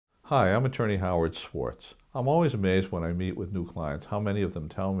Hi, I'm attorney Howard Swartz. I'm always amazed when I meet with new clients how many of them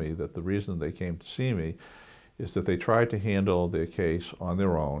tell me that the reason they came to see me is that they tried to handle their case on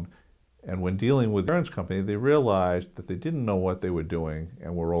their own, and when dealing with the insurance company, they realized that they didn't know what they were doing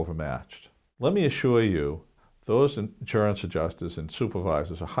and were overmatched. Let me assure you, those insurance adjusters and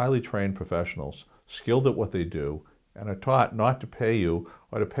supervisors are highly trained professionals, skilled at what they do, and are taught not to pay you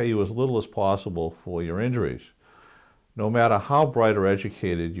or to pay you as little as possible for your injuries. No matter how bright or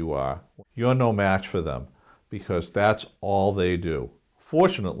educated you are, you're no match for them because that's all they do.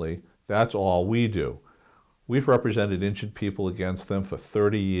 Fortunately, that's all we do. We've represented injured people against them for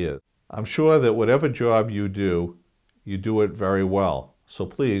 30 years. I'm sure that whatever job you do it very well. So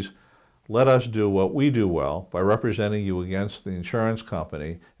please, let us do what we do well by representing you against the insurance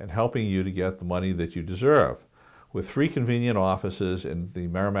company and helping you to get the money that you deserve. With 3 convenient offices in the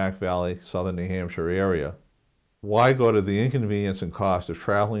Merrimack Valley, southern New Hampshire area, why go to the inconvenience and cost of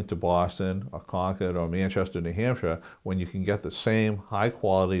traveling to Boston or Concord or Manchester, New Hampshire, when you can get the same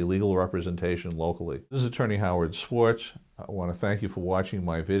high-quality legal representation locally? This is Attorney Howard Swartz. I want to thank you for watching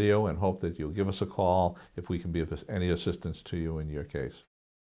my video and hope that you'll give us a call if we can be of any assistance to you in your case.